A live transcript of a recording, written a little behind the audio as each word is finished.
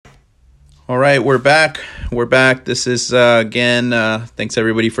All right, we're back. We're back. This is again. Thanks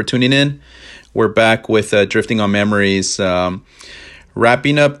everybody for tuning in. We're back with Drifting on Memories,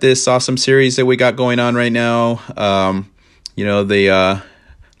 wrapping up this awesome series that we got going on right now. The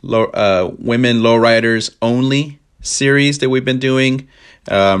women lowriders only series that we've been doing.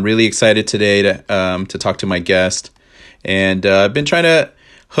 I'm really excited today to talk to my guest, and I've been trying to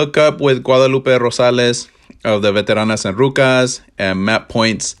hook up with Guadalupe Rosales of the Veteranas en Rucas and Map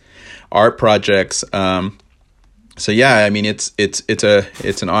Points art projects. So yeah, I mean, it's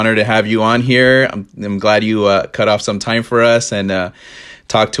an honor to have you on here. I'm glad you cut off some time for us and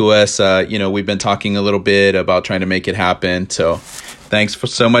talk to us. We've been talking a little bit about trying to make it happen. So thanks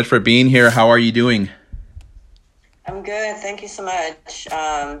so much for being here. How are you doing? I'm good. Thank you so much.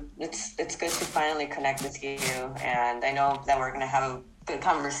 It's good to finally connect with you, and I know that we're going to have a good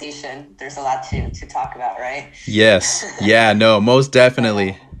conversation. There's a lot to talk about, right? Yes. Yeah, no, most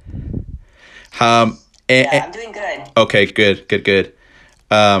definitely. I'm doing good. Okay, good.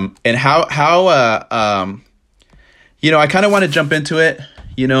 And how I kind of want to jump into it.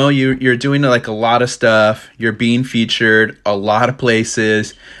 You know, you're doing like a lot of stuff. You're being featured a lot of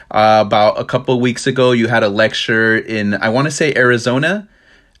places. About a couple of weeks ago, you had a lecture in, I want to say Arizona,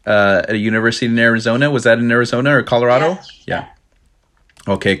 at a university in Arizona. Was that in Arizona or Colorado? Yeah.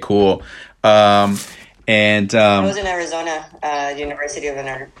 Okay, cool. I was in Arizona, University of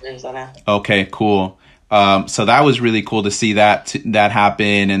Arizona. Okay, cool. So that was really cool to see that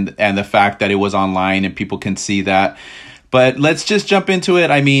happen, and the fact that it was online and people can see that. But let's just jump into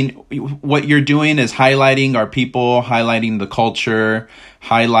it. I mean, what you're doing is highlighting our people, highlighting the culture,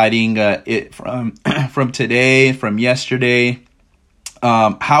 highlighting it from today, from yesterday.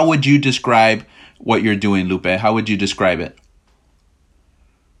 How would you describe what you're doing, Lupe? How would you describe it?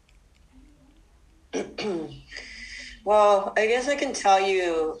 Well, I guess I can tell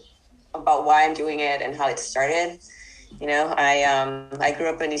you about why I'm doing it and how it started. You know, I grew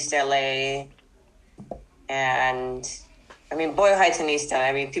up in East LA, and I mean, Boyle Heights and East LA.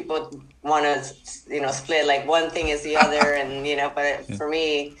 I mean, people want to, split like one thing is the other, and but for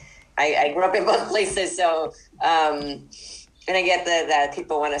me, I grew up in both places, so and I get that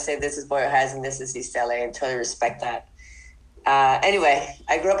people want to say this is Boyle Heights and this is East LA, and totally respect that. Anyway,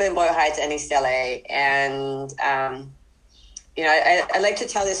 I grew up in Boyle Heights and East LA, and I like to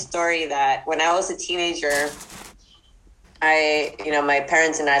tell this story that when I was a teenager, my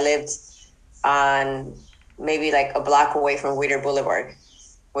parents and I lived on maybe like a block away from Whittier Boulevard,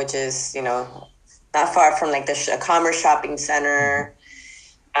 which is, not far from like the Commerce Shopping Center.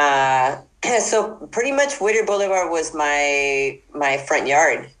 So pretty much Whittier Boulevard was my front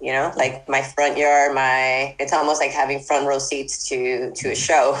yard, like my front yard, it's almost like having front row seats to a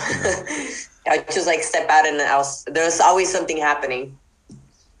show. I just like step out and there's always something happening.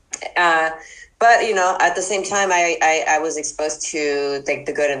 But, at the same time, I was exposed to like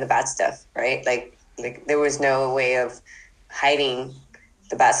the good and the bad stuff, right? Like there was no way of hiding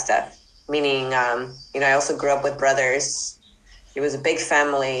the bad stuff. Meaning, I also grew up with brothers. It was a big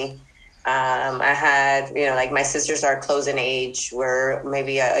family. I had, like my sisters are close in age. We're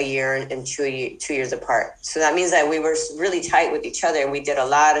maybe a year and 2 years apart. So that means that we were really tight with each other, and we did a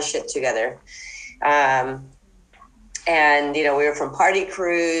lot of shit together. And, we were from party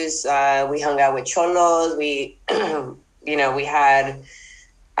crews. We hung out with cholos. We, we had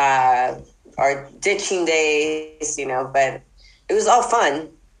our ditching days, but it was all fun,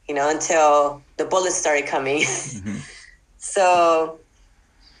 until the bullets started coming. Mm-hmm. So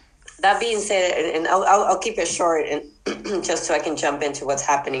that being said, and I'll keep it short and just so I can jump into what's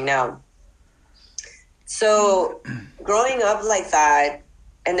happening now. So growing up like that,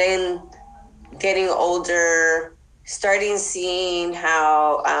 and then getting older, starting seeing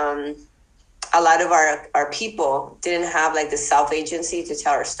how a lot of our people didn't have like the self-agency to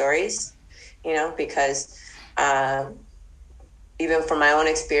tell our stories, because even from my own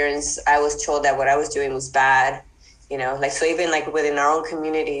experience, I was told that what I was doing was bad. So even like within our own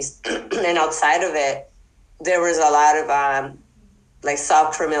communities and outside of it, there was a lot of like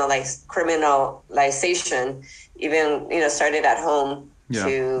criminalization, even, started at home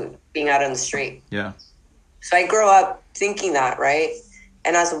to being out on the street. Yeah. So I grew up thinking that, right?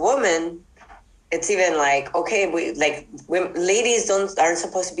 And as a woman, it's even like, okay, ladies aren't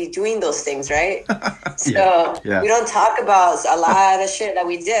supposed to be doing those things, right? So we don't talk about a lot of shit that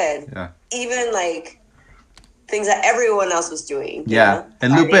we did. Yeah. Even like things that everyone else was doing. Yeah.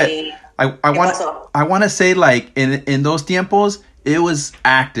 And Lupe, I want to say like in those tiempos, it was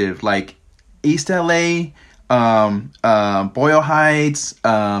active, like East LA, Boyle Heights,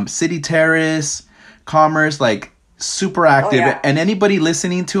 City Terrace, Commerce, like super active. Oh, yeah. And anybody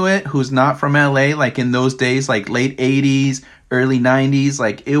listening to it who's not from LA, like in those days, like late 80s, early 90s,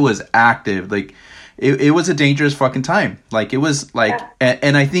 like it was active. Like it was a dangerous fucking time. Like it was like,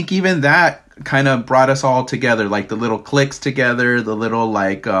 and I think even that kind of brought us all together, like the little cliques together, the little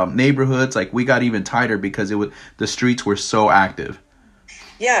like neighborhoods, like we got even tighter because the streets were so active.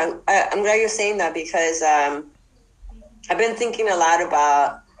 Yeah, I'm glad you're saying that, because I've been thinking a lot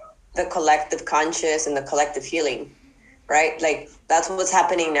about the collective conscious and the collective healing, right? Like that's what's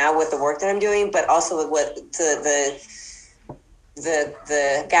happening now with the work that I'm doing, but also with what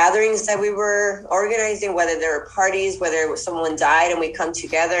the gatherings that we were organizing, whether there were parties, whether someone died and we come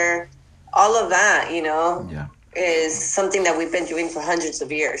together, all of that, is something that we've been doing for hundreds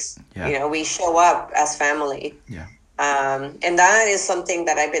of years. Yeah. We show up as family. Yeah. And that is something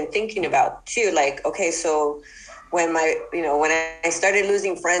that I've been thinking about too. Like, okay, so when I started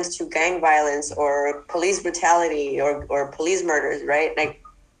losing friends to gang violence or police brutality or police murders, right? Like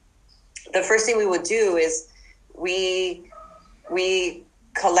the first thing we would do is we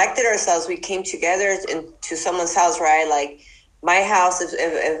collected ourselves. We came together into someone's house, right? Like my house,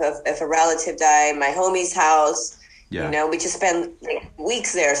 if a relative died, my homie's house, we just spend like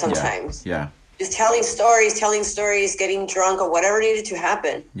weeks there sometimes. Yeah. Just telling stories, getting drunk or whatever needed to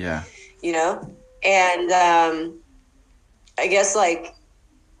happen. Yeah. And I guess like,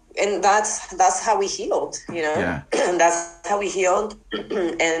 and that's how we healed, Yeah. That's how we healed.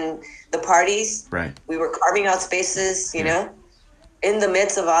 And the parties, right. We were carving out spaces, you know, in the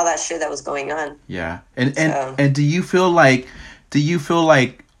midst of all that shit that was going on. Yeah. And do you feel like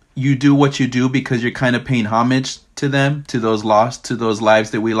you do what you do because you're kind of paying homage to them, to those lives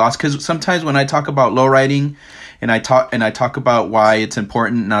that we lost? Because sometimes when I talk about lowriding and I talk about why it's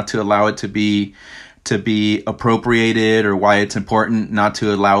important not to allow it to be appropriated, or why it's important not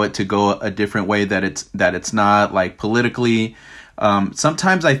to allow it to go a different way that it's not like politically.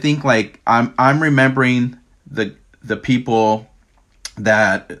 Sometimes I think like I'm remembering the people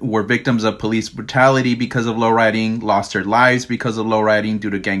that were victims of police brutality because of lowriding, lost their lives because of lowriding due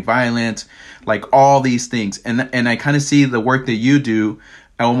to gang violence, like all these things. And I kind of see the work that you do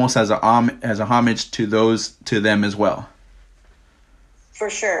almost as a homage to them as well. For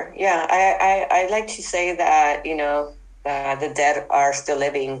sure. Yeah. I like to say that, the dead are still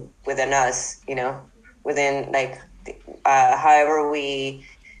living within us, within like, however we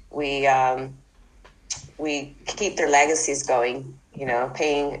keep their legacies going,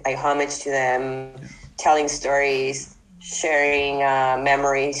 paying like homage to them, telling stories, sharing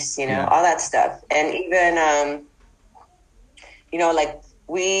memories, all that stuff. And even, like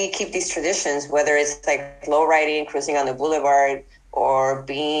we keep these traditions, whether it's like low riding, cruising on the boulevard, or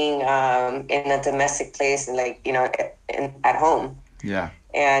being in a domestic place and like, at home. Yeah.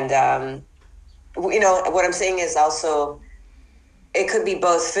 And, what I'm saying is also, it could be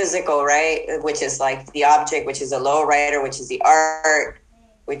both physical, right? Which is like the object, which is a low rider, which is the art,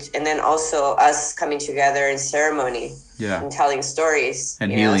 and then also us coming together in ceremony, and telling stories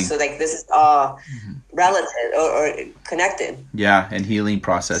and healing. So like this is all relative or connected. Yeah, and healing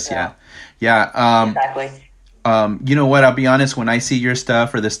process. So. Yeah. Exactly. You know what? I'll be honest. When I see your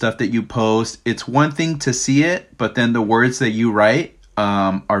stuff or the stuff that you post, it's one thing to see it, but then the words that you write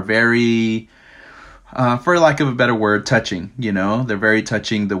are very, for lack of a better word, touching. They're very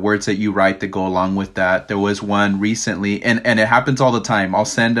touching. The words that you write that go along with that. There was one recently, and it happens all the time. I'll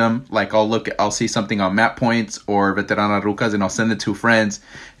send them, like I'll see something on Map Points or Veterana Rucas, and I'll send it to friends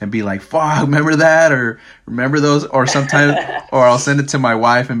and be like, "Fuck, remember that?" or "Remember those?" Or sometimes, or I'll send it to my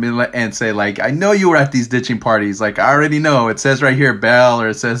wife and be like, and say like, "I know you were at these ditching parties. Like I already know. It says right here Bell, or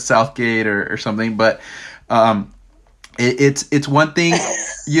it says Southgate, or something." But it's one thing.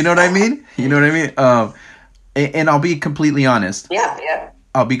 You know what I mean? And I'll be completely honest. Yeah.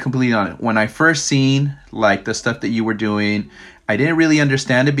 I'll be completely honest. When I first seen like the stuff that you were doing, I didn't really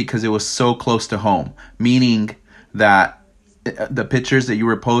understand it because it was so close to home. Meaning that the pictures that you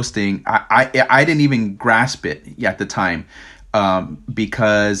were posting, I didn't even grasp it at the time,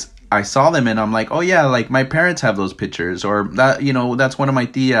 because I saw them and I'm like, oh yeah, like my parents have those pictures, or that, that's one of my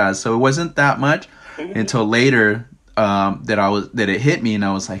tias. So it wasn't that much until later. That it hit me, and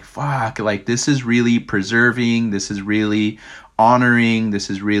I was like, fuck, like this is really preserving, this is really honoring,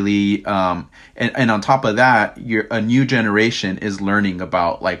 this is really and on top of that, a new generation is learning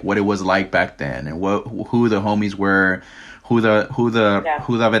about like what it was like back then, and who the homies were, who the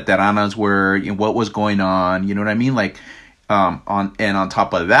veteranas were, and what was going on, you know what I mean? Like on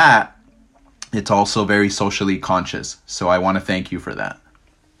top of that, it's also very socially conscious. So I want to thank you for that.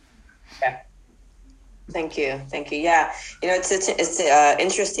 Thank you. Yeah. It's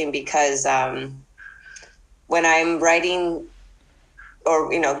interesting because when I'm writing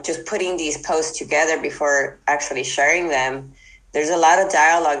or, just putting these posts together before actually sharing them, there's a lot of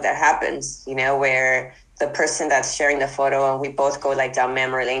dialogue that happens, where the person that's sharing the photo and we both go like down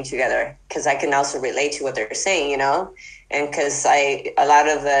memory lane together, because I can also relate to what they're saying, and because a lot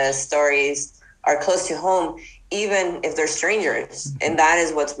of the stories are close to home, even if they're strangers. Mm-hmm. And that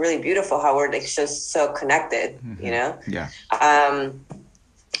is what's really beautiful, how we're like just so connected, Mm-hmm. Yeah.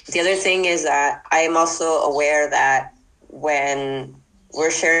 The other thing is that I am also aware that when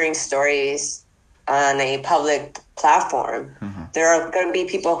we're sharing stories on a public platform, mm-hmm. there are going to be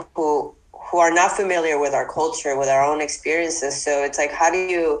people who are not familiar with our culture, with our own experiences. So it's like, how do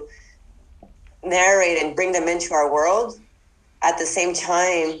you narrate and bring them into our world at the same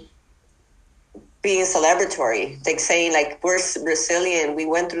time being celebratory, like saying like, we're Brazilian, we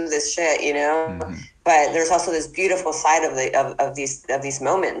went through this shit, mm-hmm. but there's also this beautiful side of these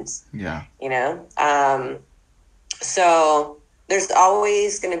moments. Yeah. So there's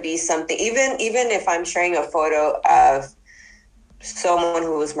always going to be something, even if I'm sharing a photo of someone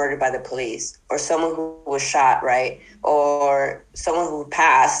who was murdered by the police, or someone who was shot, right, or someone who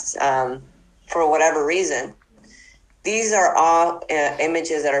passed for whatever reason. These are all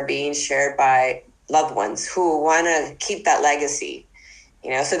images that are being shared by loved ones who want to keep that legacy,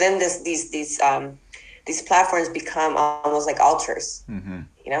 So then these platforms become almost like altars, mm-hmm.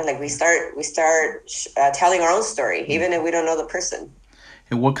 Like we start telling our own story, mm-hmm. even if we don't know the person.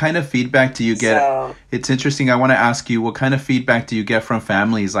 And what kind of feedback do you get? So, it's interesting. I want to ask you, what kind of feedback do you get from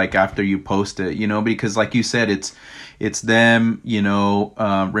families, like after you post it? Because like you said, it's them,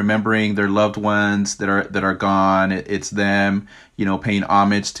 remembering their loved ones that are gone. It's them, paying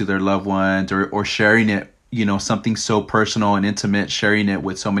homage to their loved ones, or sharing it, something so personal and intimate, sharing it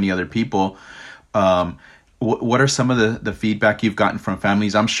with so many other people. What are some of the feedback you've gotten from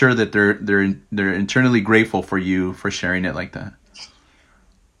families? I'm sure that they're internally grateful for you for sharing it like that.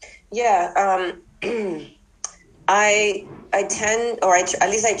 Yeah, I tend, or at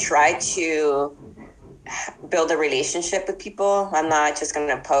least I try to build a relationship with people. I'm not just going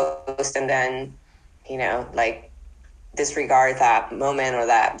to post and then, like disregard that moment or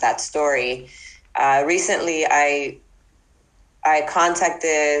that story. Recently, I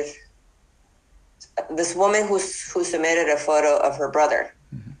contacted this woman who submitted a photo of her brother,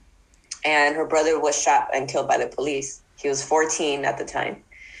 mm-hmm. and her brother was shot and killed by the police. He was 14 at the time.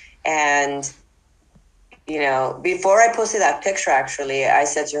 And, before I posted that picture, actually, I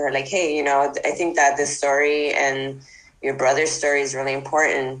said to her, like, hey, I think that this story and your brother's story is really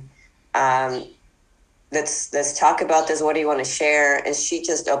important. Let's talk about this. What do you want to share? And she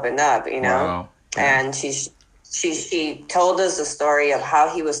just opened up, Wow. Yeah. And she told us the story of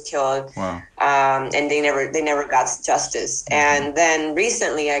how he was killed. Wow. And they never got justice. Mm-hmm. And then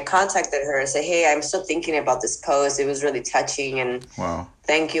recently I contacted her and said, hey, I'm still thinking about this post. It was really touching, and wow.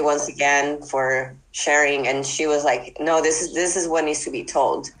 Thank you once again for sharing. And she was like, no, this is what needs to be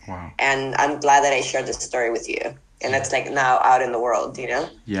told. Wow. And I'm glad that I shared this story with you. And that's like now out in the world,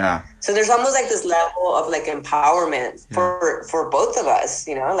 Yeah. So there's almost like this level of like empowerment for both of us,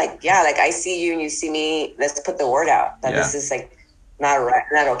 like, yeah, like I see you and you see me. Let's put the word out that this is like not right,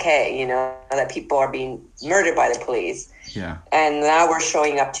 not okay, that people are being murdered by the police. Yeah. And now we're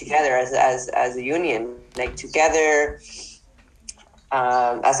showing up together as a union, like together,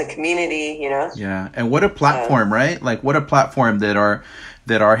 as a community, Yeah. And what a platform, right? Like what a platform that our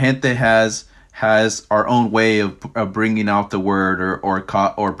gente has our own way of bringing out the word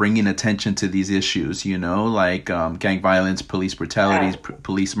or bringing attention to these issues, like gang violence, police brutalities,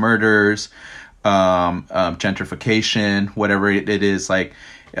 police murders, gentrification, whatever it is, like,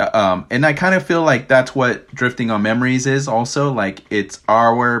 and I kind of feel like that's what Drifting on Memories is also. Like, it's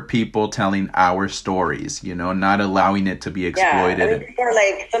our people telling our stories, not allowing it to be exploited. Yeah, people are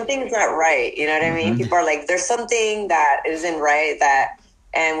like, something's not right, you know what I mean? Mm-hmm. People are like, there's something that isn't right,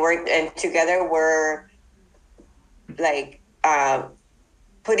 and together we're like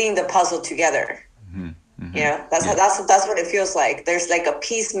putting the puzzle together. Mm-hmm. Mm-hmm. That's what it feels like. There's like a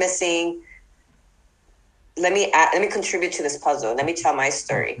piece missing. Let me contribute to this puzzle. Let me tell my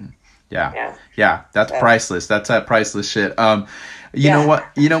story. Mm-hmm. Yeah. That's priceless. That's that priceless shit. You know what?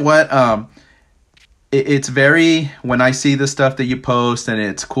 It's very, when I see the stuff that you post, and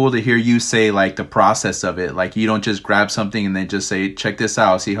it's cool to hear you say like the process of it. Like you don't just grab something and then just say, check this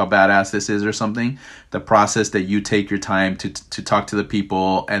out, see how badass this is or something. The process that you take your time to talk to the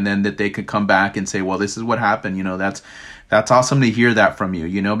people, and then that they could come back and say, well, this is what happened. That's awesome to hear that from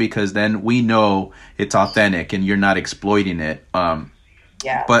you, because then we know it's authentic and you're not exploiting it.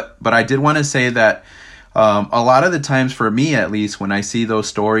 Yeah. But I did want to say that A lot of the times, for me at least, when I see those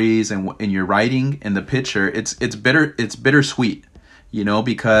stories and you're writing in the picture, it's bittersweet,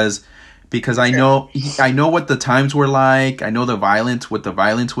 because I know what the times were like. I know what the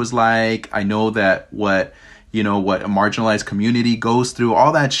violence was like. I know that what a marginalized community goes through,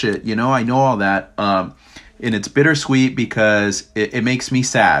 all that shit. I know all that. And it's bittersweet because it makes me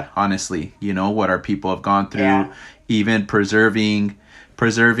sad, honestly. What our people have gone through, even preserving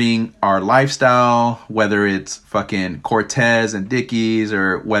our lifestyle, whether it's fucking Cortez and Dickies,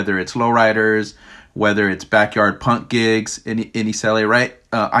 or whether it's lowriders, whether it's backyard punk gigs in East LA, right?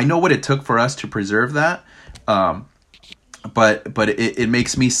 I know what it took for us to preserve that, but it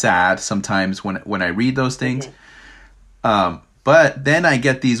makes me sad sometimes when I read those things. But then I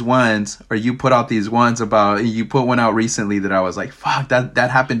get these ones, or you put out these ones you put one out recently that I was like, fuck,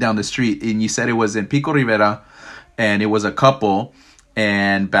 that happened down the street, and you said it was in Pico Rivera, and it was a couple.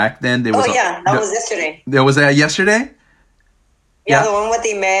 And back then there was that was yesterday. There was that yesterday? Yeah, the one with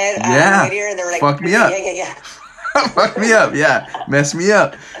the med right here, and they were like, fuck me up. Yeah. Fuck me up, yeah. Mess me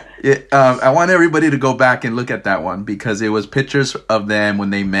up. I want everybody to go back and look at that one, because it was pictures of them when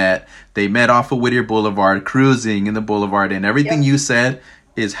they met. They met off of Whittier Boulevard, cruising in the boulevard, and everything you said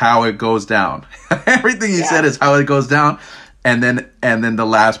is how it goes down. Everything you said is how it goes down. And then the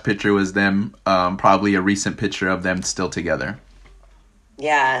last picture was them, probably a recent picture of them still together.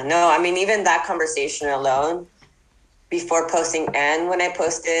 Yeah, no, I mean, even that conversation alone, before posting and when I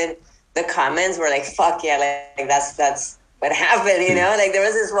posted, the comments were like, fuck yeah, like that's what happened, Like, there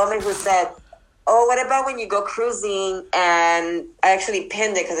was this woman who said, oh, what about when you go cruising? And I actually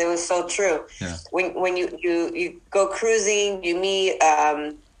pinned it because it was so true. Yeah. When you go cruising, you meet,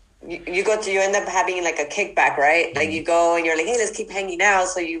 you end up having like a kickback, right? Like, you go and you're like, hey, let's keep hanging out.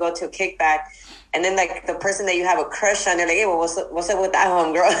 So you go to a kickback. And then, like, the person that you have a crush on, they're like, hey, well, what's up with that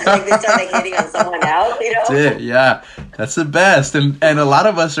homegirl? Like, they start, like, hitting on someone else, That's it, yeah. That's the best. And a lot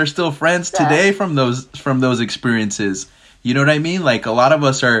of us are still friends today from those experiences. You know what I mean? Like, a lot of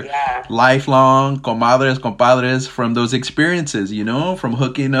us are lifelong comadres, compadres from those experiences, from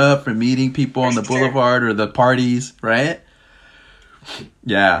hooking up, from meeting people on the boulevard or the parties, right?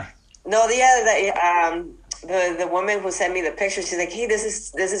 Yeah. No, the woman who sent me the picture, she's like, hey, this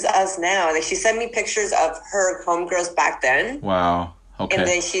is us now. Like, she sent me pictures of her homegirls back then. Wow. Okay. And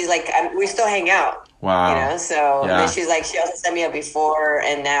then she's like, we still hang out. Wow. So then she's like, she also sent me a before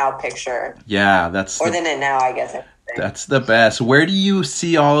and now picture. Yeah, then and now, I guess. That's the best. Where do you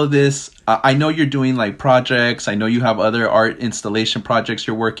see all of this? I know you're doing like projects. I know you have other art installation projects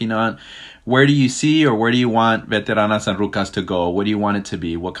you're working on. Where do you see, or where do you want Veteranas and Rucas to go? What do you want it to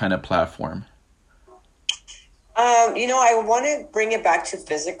be? What kind of platform? I want to bring it back to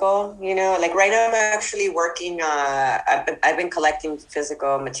physical, like right now I'm actually working, I've been collecting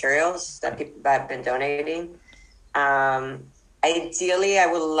physical materials that people have been donating. Ideally, I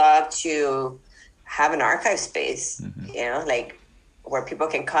would love to have an archive space, like where people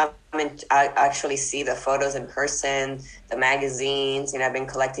can come and actually see the photos in person, the magazines. I've been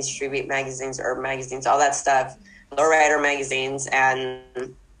collecting street beat magazines, urban magazines, all that stuff, lowrider magazines, and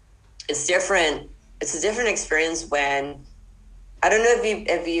it's different. It's a different experience when, I don't know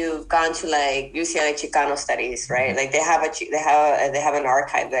if you've gone to like UCLA Chicano studies, right? Like they have an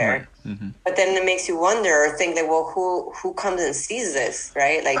archive there, but then it makes you wonder or think like, well, who comes and sees this,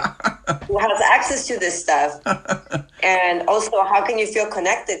 right? Like who has access to this stuff, and also how can you feel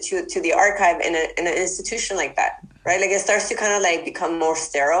connected to the archive in an institution like that, right? Like it starts to kind of like become more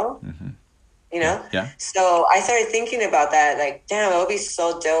sterile. Yeah. So I started thinking about that, like, damn, it would be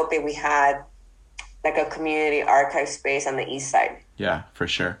so dope if we had like a community archive space on the east side. Yeah, for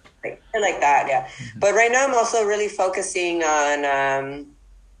sure. Like that, yeah. But right now I'm also really focusing on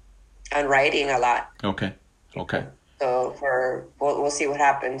writing a lot. Okay. So we'll see what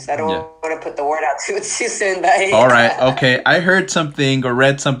happens. I don't want to put the word out too soon, but all right, okay. I heard something or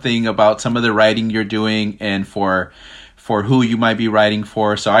read something about some of the writing you're doing and for who you might be writing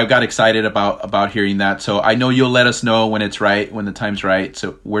for. So I got excited about hearing that. So I know you'll let us know when it's right, when the time's right.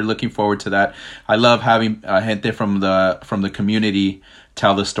 So we're looking forward to that. I love having gente from the community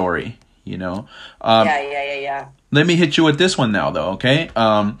tell the story, Yeah. Let me hit you with this one now, though, okay?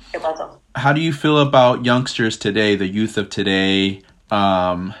 How do you feel about youngsters today, the youth of today,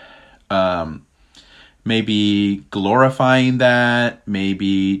 maybe glorifying that,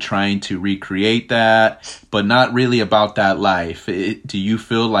 maybe trying to recreate that, but not really about that life? Do you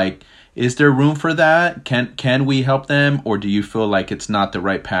feel like, is there room for that? Can we help them, or do you feel like it's not the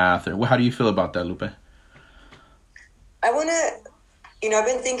right path? Or how do you feel about that, Lupe? I want to, I've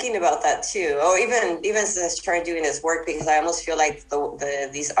been thinking about that too. Or even since I started doing this work, because I almost feel like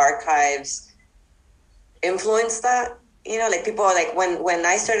these archives, influenced that. You know, like people are like, when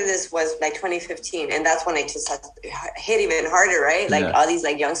I started this was like 2015, and that's when it just hit even harder, right? Like all these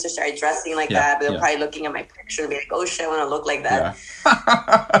like youngsters started dressing like that, but they're probably looking at my picture and be like, oh shit, I want to look like that.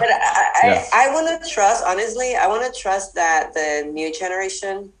 But I want to trust, honestly, I want to trust that the new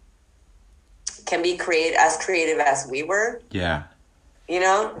generation can be as creative as we were. Yeah. You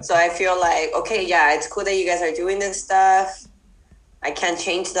know? So I feel like, okay, yeah, it's cool that you guys are doing this stuff. I can't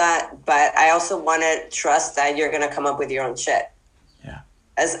change that, but I also want to trust that you're going to come up with your own shit. Yeah.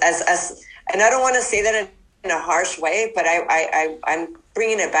 And I don't want to say that in a harsh way, but I'm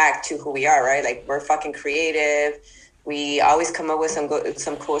bringing it back to who we are, right? Like, we're fucking creative. We always come up with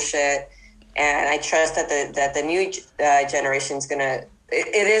some cool shit. And I trust that the new generation's going to,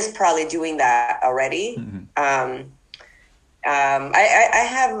 it is probably doing that already. Mm-hmm. I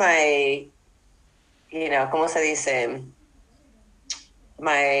have my, you know, ¿cómo se dice?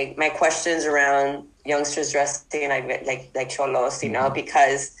 My questions around youngsters dressing like cholos, you know,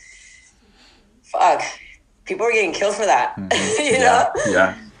 because fuck, people were getting killed for that. Mm-hmm. You know?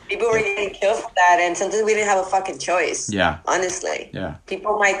 Yeah. People were getting killed for that, and sometimes we didn't have a fucking choice. Yeah. Honestly. Yeah.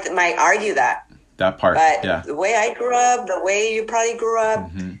 People might argue that. That part. But the way I grew up, the way you probably grew up,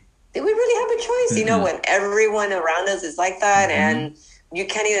 mm-hmm. did we really have a choice? Mm-hmm. You know, when everyone around us is like that, mm-hmm. and you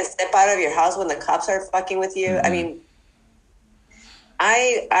can't even step out of your house when the cops are fucking with you. Mm-hmm. I mean,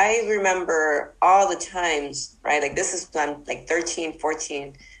 I remember all the times, right? Like, this is when I'm like 13,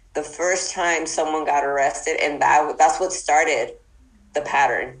 14, the first time someone got arrested, and that's what started the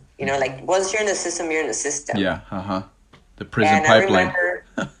pattern. You know, like, once you're in the system, you're in the system. Yeah, the prison pipeline. I remember,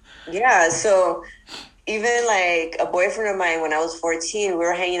 yeah, so even like a boyfriend of mine, when I was 14, we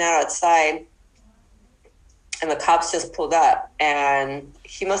were hanging out outside, and the cops just pulled up, and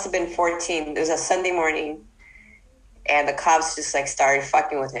he must have been 14. It was a Sunday morning. And the cops just like started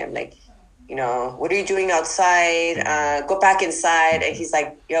fucking with him. Like, you know, what are you doing outside? Go back inside. And he's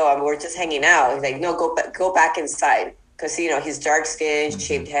like, yo, we're just hanging out. He's like, no, go back inside. Because, you know, he's dark skinned, mm-hmm.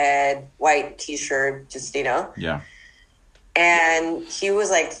 shaved head, white t-shirt, just, you know. Yeah. And he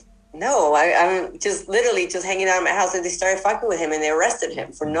was like, no, I'm just literally just hanging out at my house. And they started fucking with him, and they arrested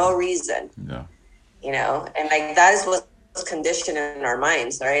him for no reason. Yeah. You know, and like, that is what's conditioned in our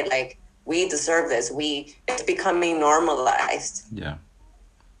minds, right? Like, we deserve this. It's becoming normalized. Yeah.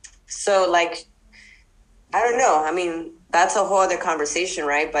 So, like, I don't know. I mean, that's a whole other conversation,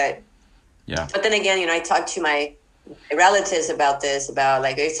 right? But yeah. But then again, you know, I talked to my relatives about this, about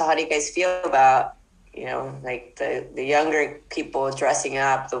like, so how do you guys feel about, you know, like the younger people dressing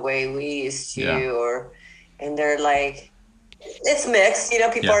up the way we used to, and they're like, it's mixed. You know,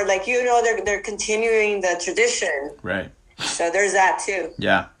 people are like, you know, they're continuing the tradition. Right. So there's that too.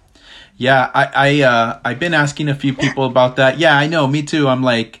 Yeah. Yeah, I've been asking a few people about that. Yeah, I know, me too. I'm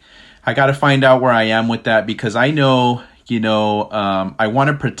like, I got to find out where I am with that, because I know, you know, I want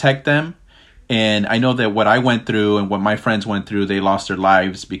to protect them. And I know that what I went through and what my friends went through, they lost their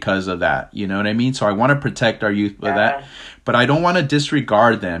lives because of that. You know what I mean? So I want to protect our youth with that. But I don't want to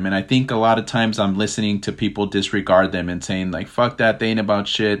disregard them. And I think a lot of times I'm listening to people disregard them and saying like, fuck that, they ain't about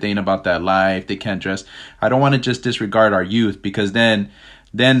shit, they ain't about that life, they can't dress. I don't want to just disregard our youth, because then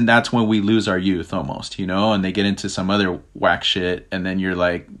that's when we lose our youth almost, you know, and they get into some other whack shit, and then you're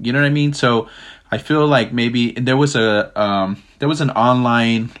like, you know what I mean? So I feel like maybe there was an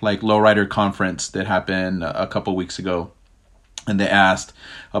online like lowrider conference that happened a couple weeks ago, and they asked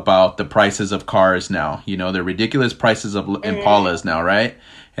about the prices of cars now, you know, the ridiculous prices of Impalas now, right?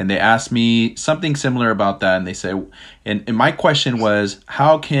 And they asked me something similar about that, and they said, and my question was,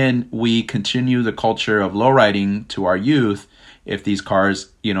 how can we continue the culture of lowriding to our youth if these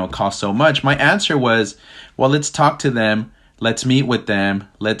cars, you know, cost so much? My answer was, well, let's talk to them. Let's meet with them.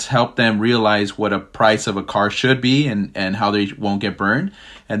 Let's help them realize what a price of a car should be and how they won't get burned.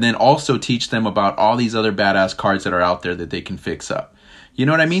 And then also teach them about all these other badass cars that are out there that they can fix up. You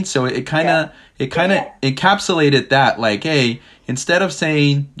know what I mean? So it kind of encapsulated that, like, hey, instead of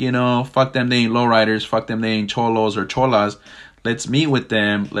saying, you know, fuck them, they ain't lowriders, fuck them, they ain't cholos or cholas, let's meet with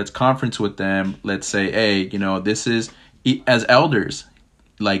them. Let's conference with them. Let's say, hey, you know, this is, as elders,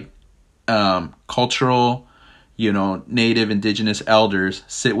 like cultural, you know, native indigenous elders,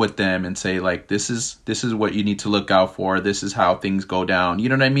 sit with them and say like, this is what you need to look out for. This is how things go down. You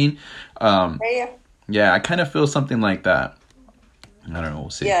know what I mean? Yeah, I kind of feel something like that. I don't know. We'll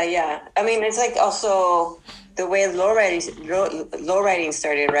see. Yeah. I mean, it's like also the way low riding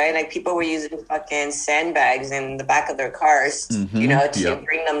started, right? Like people were using fucking sandbags in the back of their cars, mm-hmm. you know, to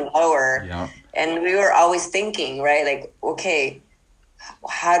bring them lower. Yeah. And we were always thinking, right? Like, okay,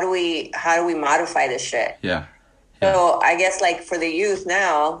 how do we modify this shit? Yeah. So I guess like for the youth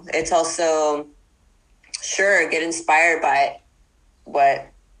now, it's also sure, get inspired by what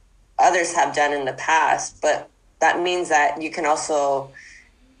others have done in the past, but that means that you can also,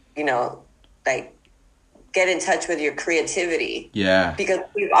 you know, like get in touch with your creativity. Yeah. Because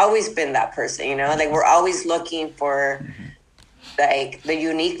we've always been that person, you know, like we're always looking for like the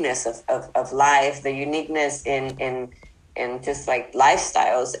uniqueness of life, the uniqueness in just like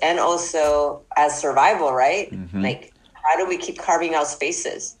lifestyles, and also as survival, right? Like, how do we keep carving out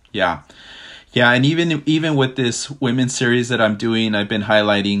spaces? Yeah. Yeah, and even with this women's series that I'm doing, I've been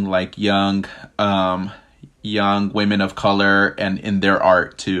highlighting like young women of color and in their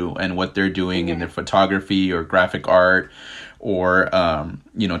art too, and what they're doing in their photography or graphic art or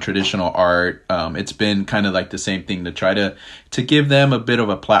traditional art. It's been kind of like the same thing to try to give them a bit of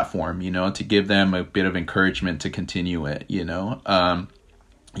a platform, to give them a bit of encouragement to continue it,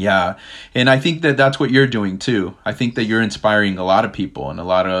 Yeah. And I think that that's what you're doing too. I think that you're inspiring a lot of people, and a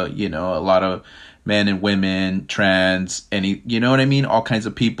lot of men and women, trans, any, you know what I mean? All kinds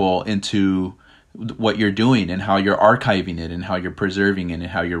of people into what you're doing and how you're archiving it and how you're preserving it and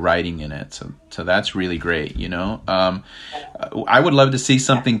how you're writing in it. So that's really great. I would love to see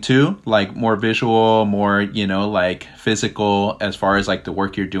something too, like more visual, more, like physical, as far as like the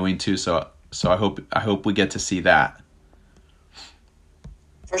work you're doing too. So I hope we get to see that.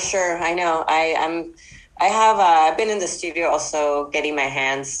 For sure. I know. I've been in the studio also getting my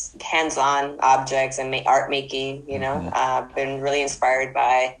hands-on objects and art making, I've been really inspired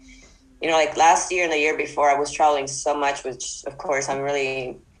by, like last year and the year before, I was traveling so much, which of course I'm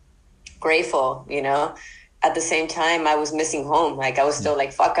really grateful, At the same time, I was missing home. Like I was still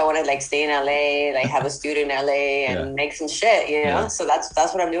like, fuck, I want to like stay in LA, like have a studio in LA and make some shit, Yeah. So that's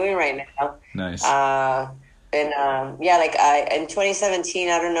what I'm doing right now. Nice. In 2017,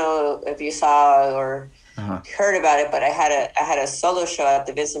 I don't know if you saw or heard about it, but I had a solo show at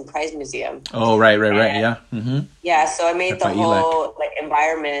the Vincent Price Museum. Oh, right. Yeah. Mm-hmm. Yeah. So I made That's the whole like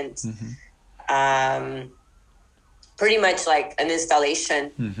environment, pretty much like an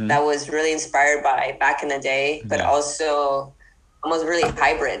installation that was really inspired by back in the day, but also almost really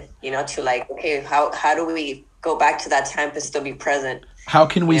hybrid, to like, okay, how do we go back to that time but still be present? How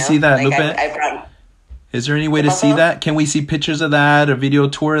can we see that, like Lupe? I brought. Is there any way to see that? Can we see pictures of that, a video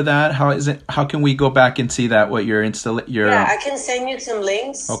tour of that? How is it? How can we go back and see that? What your Yeah, I can send you some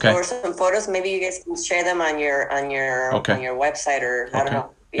links or some photos. Maybe you guys can share them on your website, or I don't know.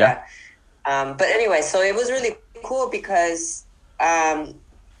 Yeah. But anyway, so it was really cool because I'll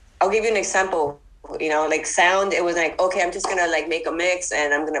give you an example. Like sound. It was like, okay, I'm just gonna like make a mix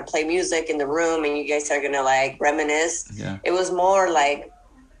and I'm gonna play music in the room, and you guys are gonna like reminisce. Yeah. It was more like,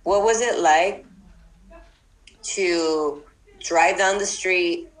 what was it like to drive down the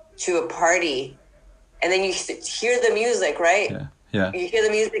street to a party, and then you hear the music, right? Yeah. You hear the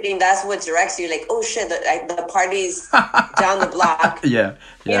music, and that's what directs you. Like, oh shit, the party's down the block. Yeah.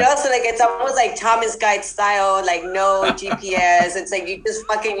 So like it's almost like Thomas Guide style, like no GPS. It's like you just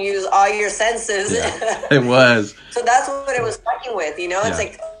fucking use all your senses. Yeah. It was. So that's what it was fucking with. It's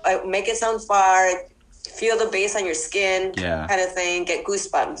like make it sound far. Feel the bass on your skin, kind of thing. Get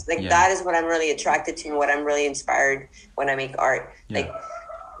goosebumps. Like that is what I'm really attracted to, and what I'm really inspired when I make art. Like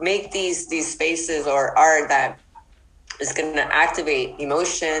make these spaces or art that is going to activate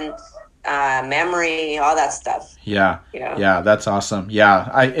emotion, memory, all that stuff. Yeah. Yeah, that's awesome. Yeah,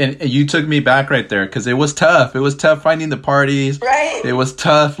 and you took me back right there, because it was tough. It was tough finding the parties. Right. It was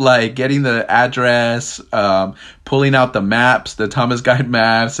tough, like getting the address, pulling out the maps, the Thomas Guide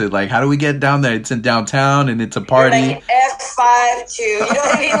maps, and like, how do we get down there? It's in downtown and it's a party. You're like F5 to, you know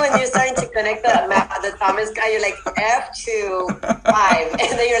what I mean? When you're starting to connect the map, the Thomas Guide, you're like F2 5,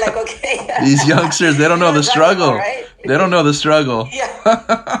 and then you're like, okay. These youngsters, they don't know the struggle. Right? They don't know the struggle.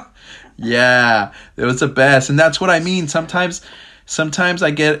 Yeah. Yeah, it was the best. And that's what I mean. Sometimes I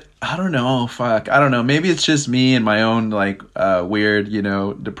get, I don't know. Maybe it's just me and my own like weird,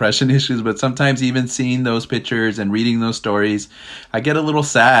 depression issues. But sometimes even seeing those pictures and reading those stories, I get a little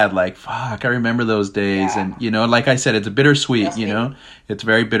sad. Like, fuck, I remember those days. Yeah. And, like I said, it's a bittersweet, it's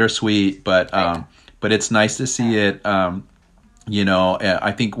very bittersweet. But it's nice to see it.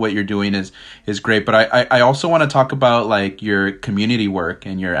 I think what you're doing is great, but I also want to talk about like your community work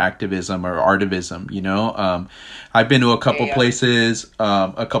and your activism or artivism. I've been to a couple places,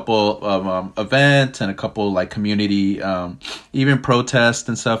 a couple of events, and a couple like community, even protests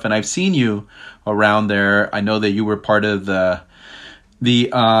and stuff. And I've seen you around there. I know that you were part of the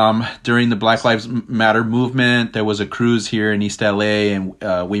during the Black Lives Matter movement. There was a cruise here in East LA,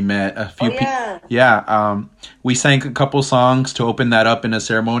 and we met a few people. Yeah. We sang a couple songs to open that up in a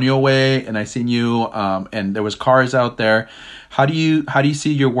ceremonial way, and I seen you, and there was cars out there. How do you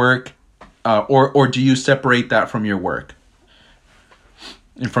see your work or do you separate that from your work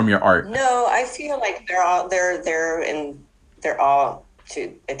and from your art? No, I feel like they're all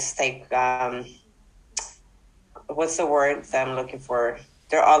to. It's like what's the word that I'm looking for?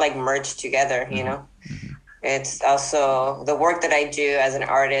 They're all like merged together, you know. It's also the work that I do as an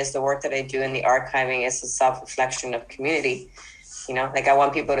artist, the work that I do in the archiving is a self-reflection of community. You know, like I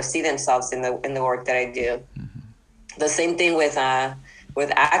want people to see themselves in the work that I do. The same thing with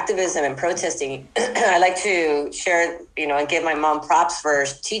activism and protesting. I like to share, you know, and give my mom props for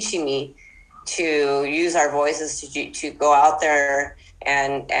teaching me to use our voices to go out there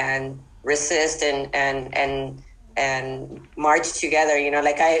and resist and march together. You know,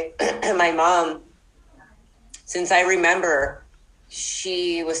 like my mom, since I remember,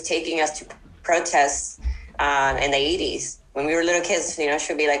 she was taking us to protests in the 80s. When we were little kids, you know,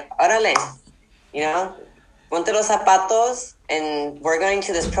 she'd be like, órale, you know, ponte los zapatos, and we're going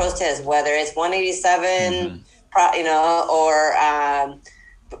to this protest, whether it's 187, you know, or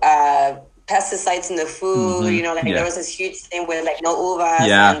pesticides in the food, you know, like there was this huge thing with like no uvas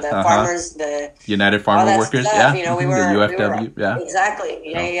and the farmers, the United Farmer Workers, stuff, you know, the UFW, exactly,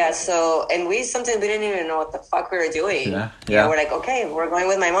 yeah. So, and we didn't even know what the fuck we were doing. You know, we're like, okay, we're going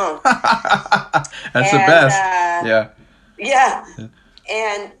with my mom. That's the best. Yeah,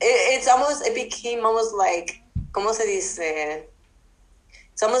 and it became almost like, ¿cómo se dice?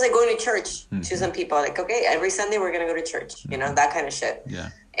 It's almost like going to church to some people. Like, okay, every Sunday we're going to go to church, you know, that kind of shit. Yeah.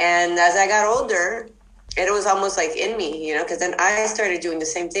 And as I got older, it was almost like in me, you know, because then I started doing the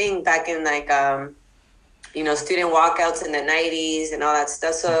same thing back in like, you know, student walkouts in the 90s and all that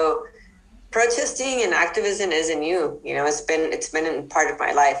stuff. So protesting and activism isn't new, you know, it's been in part of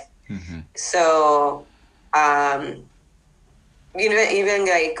my life. So, you know, even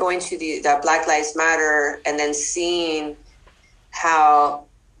like going to the Black Lives Matter and then seeing how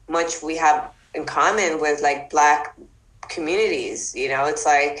much we have in common with like Black communities, you know, it's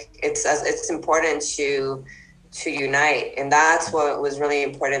like it's important to unite, and that's what was really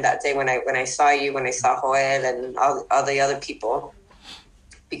important that day when I saw you, when I saw Joel and all the other people,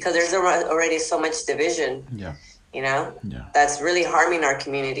 because there's already so much division, you know, that's really harming our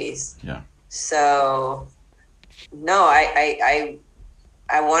communities. So no, I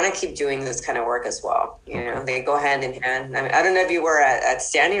want to keep doing this kind of work as well. You know, they go hand in hand. I mean, I don't know if you were at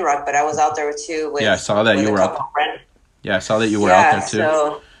Standing Rock, but I was out there too. I saw that you were out. I saw that you were out there too.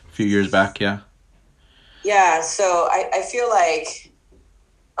 So, a few years back, Yeah, so I feel like,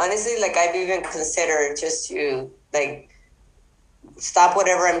 honestly, like I've even considered just to like stop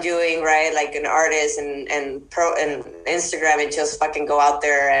whatever I'm doing, right? Like an artist and Instagram, and just fucking go out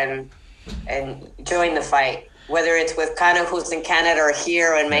there and join the fight. Whether it's with Kano, who's in Canada, or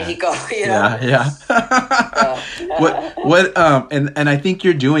here in Mexico, you know. And I think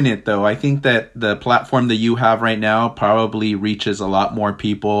you're doing it though. I think that the platform that you have right now probably reaches a lot more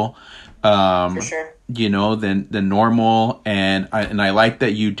people, for sure, you know, than normal. And I like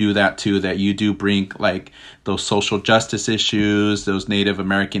that you do that too. That you do bring like those social justice issues, those Native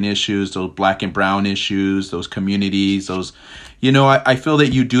American issues, those Black and Brown issues, those communities, those. You know, I feel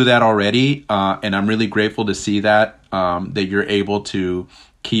that you do that already, and I'm really grateful to see that you're able to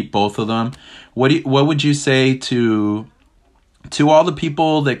keep both of them. What would you say to all the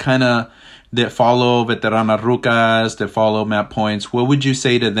people that that follow Veterana Rucas, that follow Matt Points? What would you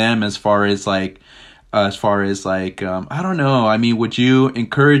say to them as far as like I don't know. I mean, would you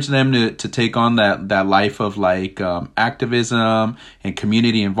encourage them to take on that life of like activism and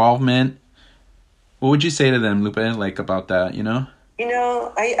community involvement? What would you say to them, Lupe, like about that, you know? You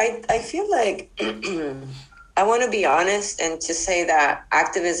know, I feel like I want to be honest and to say that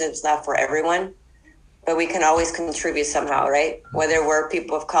activism is not for everyone, but we can always contribute somehow, right? Whether we're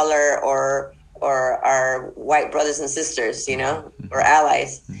people of color or our white brothers and sisters, you know, or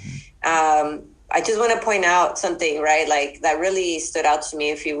allies. I just want to point out something, right? Like that really stood out to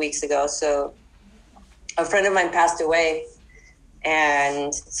me a few weeks ago. So a friend of mine passed away,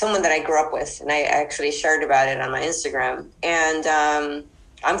 and someone that I grew up with, and I actually shared about it on my Instagram. And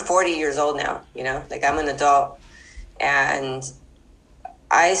I'm 40 years old now, you know, like I'm an adult. And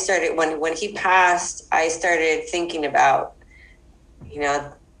I started, when he passed, I started thinking about, you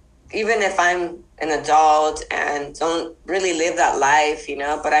know, even if I'm an adult and don't really live that life, you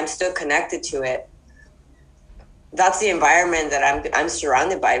know, but I'm still connected to it. That's the environment that I'm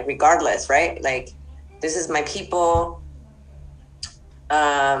surrounded by regardless, right? Like, this is my people.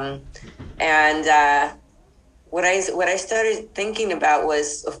 What I started thinking about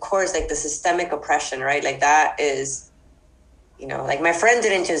was, of course, like the systemic oppression, right? Like that is, you know, like my friend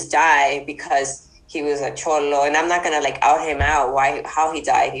didn't just die because he was a cholo, and I'm not gonna like out him out how he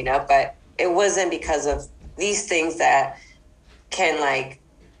died, you know, but it wasn't because of these things that can like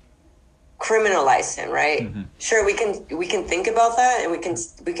criminalize him, right? Mm-hmm. Sure, we can think about that, and we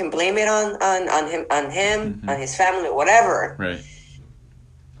can blame it on him, Mm-hmm. on his family, whatever. Right.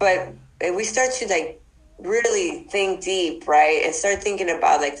 But if we start to like really think deep, right, and start thinking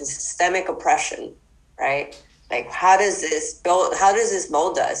about like the systemic oppression, right? Like how does this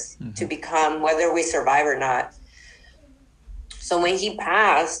mold us Mm-hmm. to become, whether we survive or not? So when he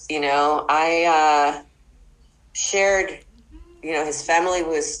passed, I shared, his family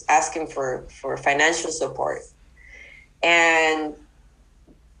was asking for financial support. And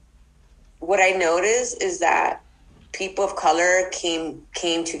what I noticed is that people of color came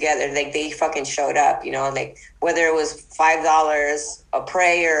together. Like they fucking showed up, like whether it was $5, a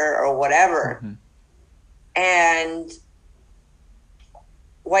prayer or whatever. Mm-hmm. And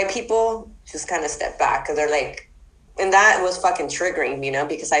white people just kind of stepped back because they're like, and that was fucking triggering,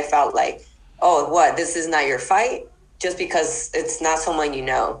 because I felt like, oh, what? This is not your fight just because it's not someone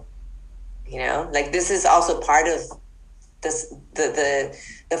like this is also part of this,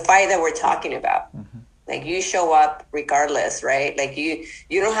 the fight that we're talking about. Mm-hmm. Like you show up regardless, right? Like you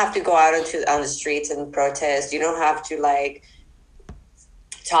don't have to go out on the streets and protest. You don't have to like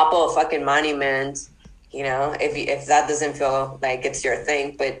topple a fucking monument, if that doesn't feel like it's your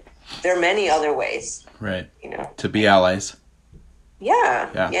thing. But there are many other ways, right? To be allies.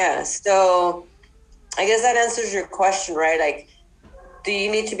 Yeah. So I guess that answers your question, right? Like, do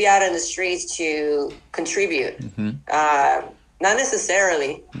you need to be out in the streets to contribute? Mm-hmm. Not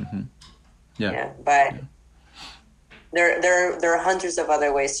necessarily. Mm-hmm. Yeah, but there are hundreds of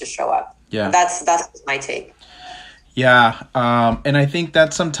other ways to show up. Yeah, that's my take. Yeah, and I think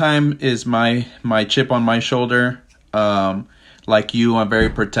that sometimes is my chip on my shoulder. Like you, I'm very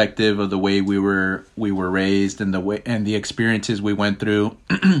protective of the way we were raised and the experiences we went through.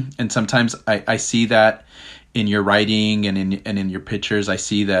 And sometimes I see that in your writing and in your pictures. I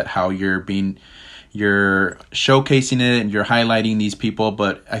see that how you're showcasing it and you're highlighting these people,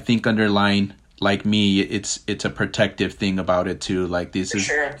 but I think underlying, like me, it's a protective thing about it too. Like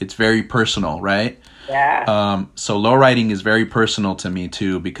it's very personal, right? Yeah. So lowriding is very personal to me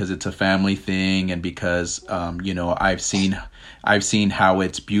too, because it's a family thing, and because I've seen how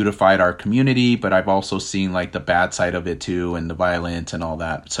it's beautified our community, but I've also seen like the bad side of it too, and the violence and all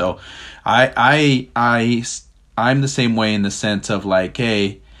that. So I'm the same way in the sense of like,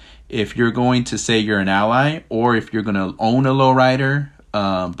 hey, if you're going to say you're an ally, or if you're going to own a lowrider,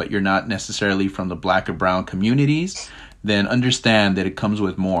 but you're not necessarily from the Black or brown communities, then understand that it comes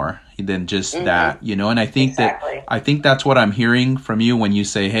with more than just that, and I think that's what I'm hearing from you when you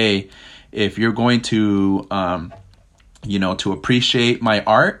say, hey, if you're going to to appreciate my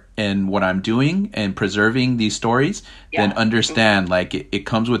art and what I'm doing and preserving these stories, then understand like it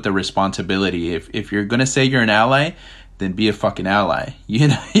comes with the responsibility. If you're gonna say you're an ally, then be a fucking ally. You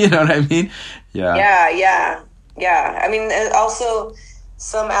know what I mean? Yeah. I mean, also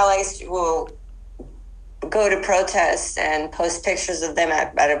some allies will go to protests and post pictures of them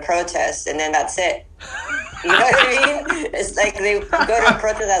at a protest, and then that's it. You know what I mean? It's like they go to a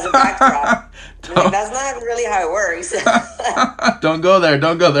protest as a backdrop. Like, that's not really how it works. Don't go there.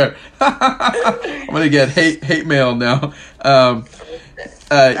 I'm gonna get hate mail now.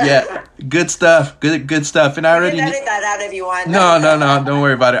 Yeah, good stuff. Good stuff. And I already edit that out if you want. No. Don't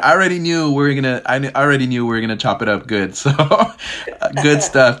worry about it. I already knew we were gonna chop it up good. So, good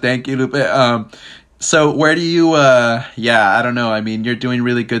stuff. Thank you, Lupe. So where do you, I don't know. I mean, you're doing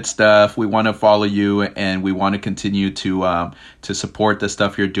really good stuff. We want to follow you, and we want to continue to support the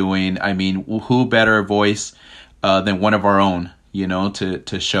stuff you're doing. I mean, who better voice than one of our own,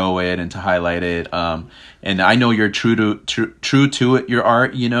 to show it and to highlight it. And I know you're true to it, your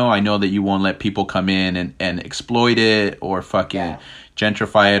art, I know that you won't let people come in and exploit it or fucking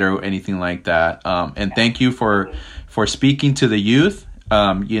gentrify it or anything like that. And thank you for speaking to the youth.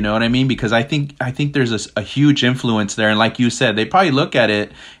 You know what I mean? Because I think there's a huge influence there. And like you said, they probably look at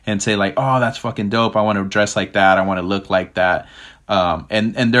it and say like, oh, that's fucking dope. I want to dress like that. I want to look like that.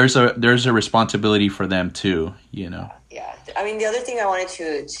 And there's a responsibility for them too, Yeah. I mean, the other thing I wanted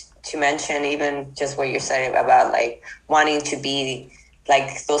to mention, even just what you're saying about like wanting to be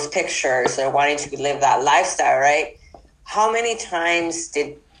like those pictures or wanting to live that lifestyle, right? How many times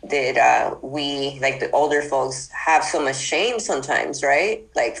did we, like the older folks, have so much shame sometimes, right?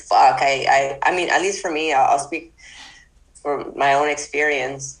 Like, fuck, I mean, at least for me, I'll speak for my own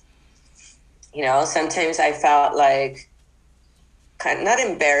experience. Sometimes I felt like kind of not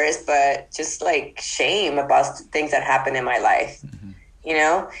embarrassed, but just like shame about things that happened in my life,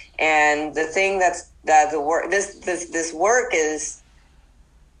 And the thing that the work, this work is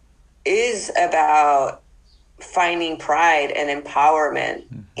is about finding pride and empowerment,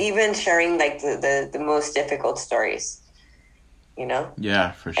 even sharing like the most difficult stories, you know?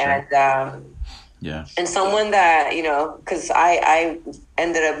 Yeah, for sure. And yeah. And someone that, you know, because I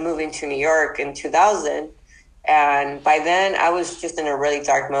ended up moving to New York in 2000. And by then I was just in a really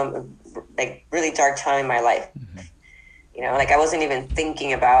dark moment, like really dark time in my life. You know, like I wasn't even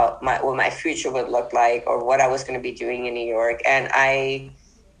thinking about what my future would look like or what I was going to be doing in New York. And I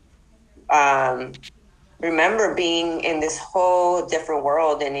remember being in this whole different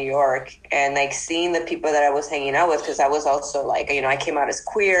world in New York and like seeing the people that I was hanging out with, because I was also like, you know, I came out as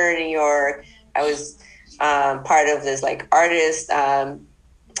queer in New York. I was part of this like artist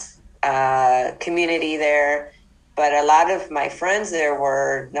community there. But a lot of my friends there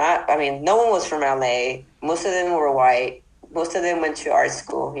were not, I mean, no one was from LA. Most of them were white. Most of them went to art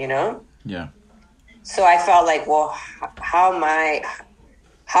school, you know? Yeah. So I felt like, well, how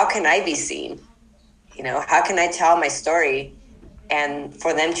can I be seen? You know, how can I tell my story and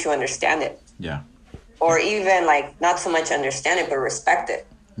for them to understand it? Yeah. Or even like not so much understand it, but respect it.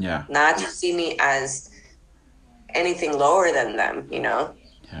 Yeah. Not to see me as anything lower than them, you know?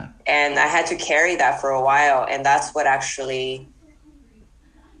 Yeah. And I had to carry that for a while. And that's what actually,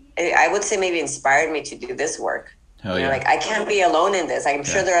 I would say maybe inspired me to do this work. Hell you know, yeah. like I can't be alone in this. I'm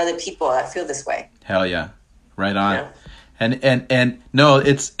sure there are other people that feel this way. Hell yeah. Right on. Yeah. And no,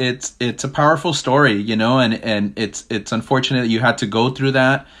 it's a powerful story, you know, and it's unfortunate that you had to go through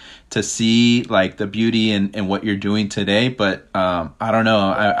that to see like the beauty in what you're doing today. But I don't know.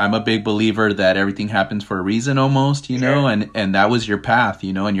 I'm a big believer that everything happens for a reason almost, you know, and that was your path,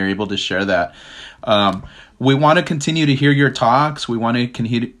 you know, and you're able to share that. We want to continue to hear your talks. We want to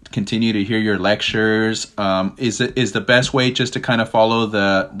continue to hear your lectures. Is the best way just to kind of follow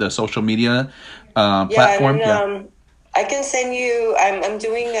the social media platform? And, I can send you. I'm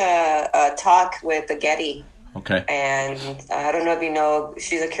doing a talk with the Getty. Okay. And I don't know if you know,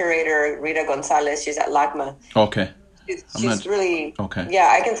 she's a curator, Rita Gonzalez. She's at LACMA. Okay. She's really okay.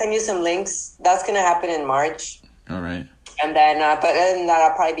 Yeah, I can send you some links. That's going to happen in March. All right. And then, but other than that,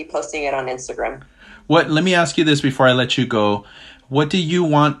 I'll probably be posting it on Instagram. Let me ask you this before I let you go. What do you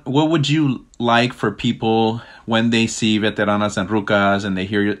want? What would you like for people when they see Veteranas and Rucas and they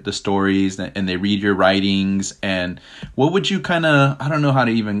hear the stories and they read your writings? And what would you kind of, I don't know how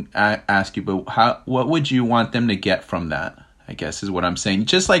to even ask you, but what would you want them to get from that? I guess is what I'm saying.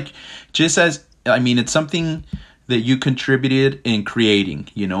 Just as, I mean, it's something that you contributed in creating,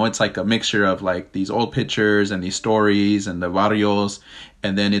 you know, it's like a mixture of like these old pictures and these stories and the barrios.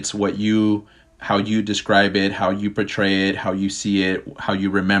 And then it's how you describe it, how you portray it, how you see it, how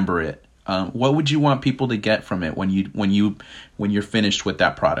you remember it. What would you want people to get from it when you're finished with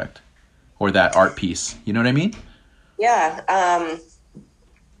that product or that art piece? You know what I mean? Yeah.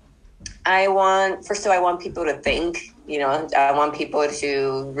 I want people to think. You know, I want people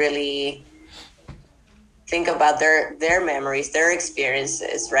to really think about their memories, their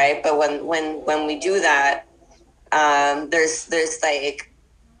experiences, right? But when we do that, there's like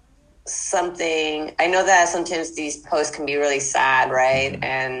something. I know that sometimes these posts can be really sad, right,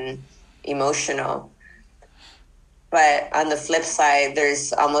 and emotional, but on the flip side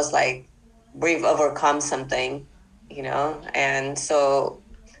there's almost like we've overcome something, you know. And so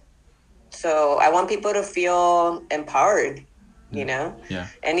I want people to feel empowered, you know. Yeah.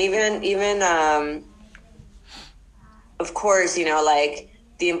 And even of course, you know, like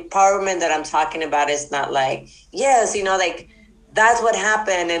the empowerment that I'm talking about is not like, yes, you know, like that's what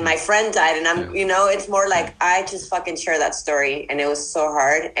happened and my friend died and I'm, you know, it's more like I just fucking share that story and it was so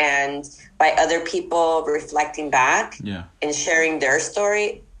hard. And by other people reflecting back and sharing their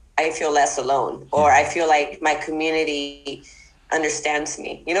story, I feel less alone, or I feel like my community understands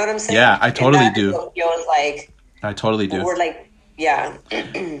me. You know what I'm saying? Yeah, I totally do. Feels like I totally do. We're like, yeah.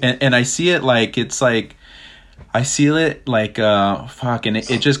 and I see it like, it's like, I see it like, and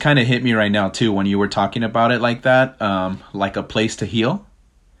it just kind of hit me right now too when you were talking about it like that, like a place to heal,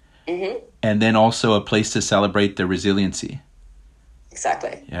 and then also a place to celebrate the resiliency.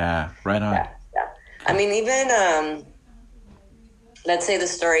 Exactly. Yeah, right on. Yeah. I mean, even let's say the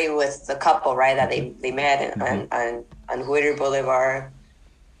story with the couple, right, that they met on Whittier Boulevard.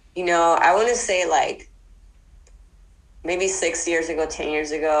 You know, I want to say like maybe 6 years ago, 10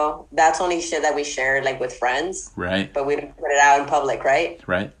 years ago, that's only shit that we shared like with friends. Right. But we didn't put it out in public, right?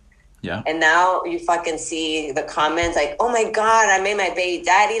 Right. Yeah. And now you fucking see the comments like, oh my God, I made my baby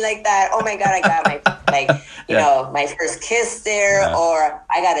daddy like that. Oh my God, I got my, like, you know, my first kiss there, or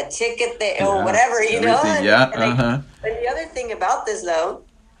I got a ticket there, or whatever, you know? And the other thing about this though,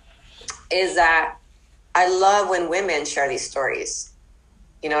 is that I love when women share these stories.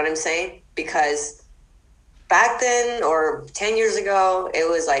 You know what I'm saying? Because back then or 10 years ago, it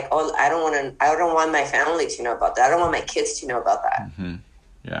was like, oh, I don't want my family to know about that. I don't want my kids to know about that. Mm-hmm.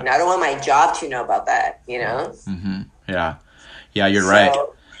 Yeah. And I don't want my job to know about that, Mm-hmm. Yeah. Yeah, you're right.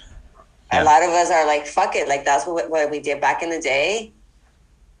 A lot of us are like, fuck it. Like, that's what we did back in the day.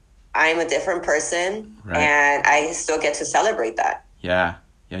 I'm a different person, and I still get to celebrate that. Yeah.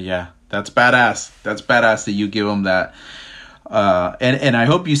 That's badass. That's badass that you give them that. And I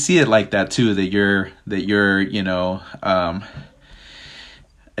hope you see it like that too, that you're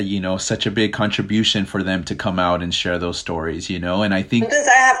such a big contribution for them to come out and share those stories, and I think sometimes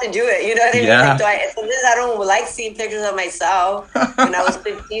I have to do it, you know what I mean? Yeah. Like, sometimes I don't like seeing pictures of myself when I was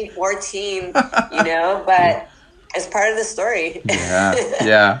 15, 14, but it's part of the story.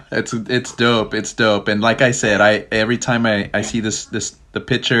 Yeah. It's dope. It's dope. And like I said, every time I see the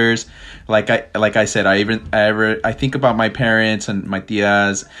pictures, like I said, I think about my parents and my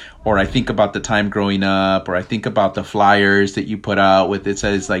tias, or I think about the time growing up, or I think about the flyers that you put out with, it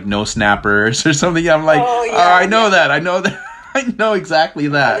says like no snappers or something. I'm like, I know that. I know exactly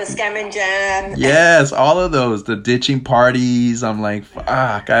that. The scam and jam. Yes, all of those. The ditching parties. I'm like,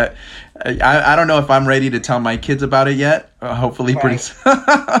 fuck. I don't know if I'm ready to tell my kids about it yet. Hopefully, pretty.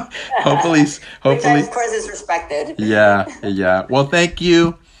 hopefully. Which, of course, is respected. Yeah. Well, thank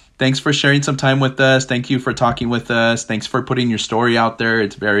you. Thanks for sharing some time with us. Thank you for talking with us. Thanks for putting your story out there.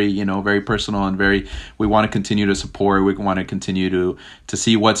 It's very, very personal and we want to continue to support. We want to continue to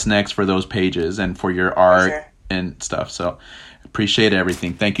see what's next for those pages and for your art and stuff. So appreciate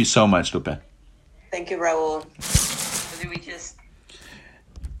everything. Thank you so much, Lupe. Thank you, Raul. We just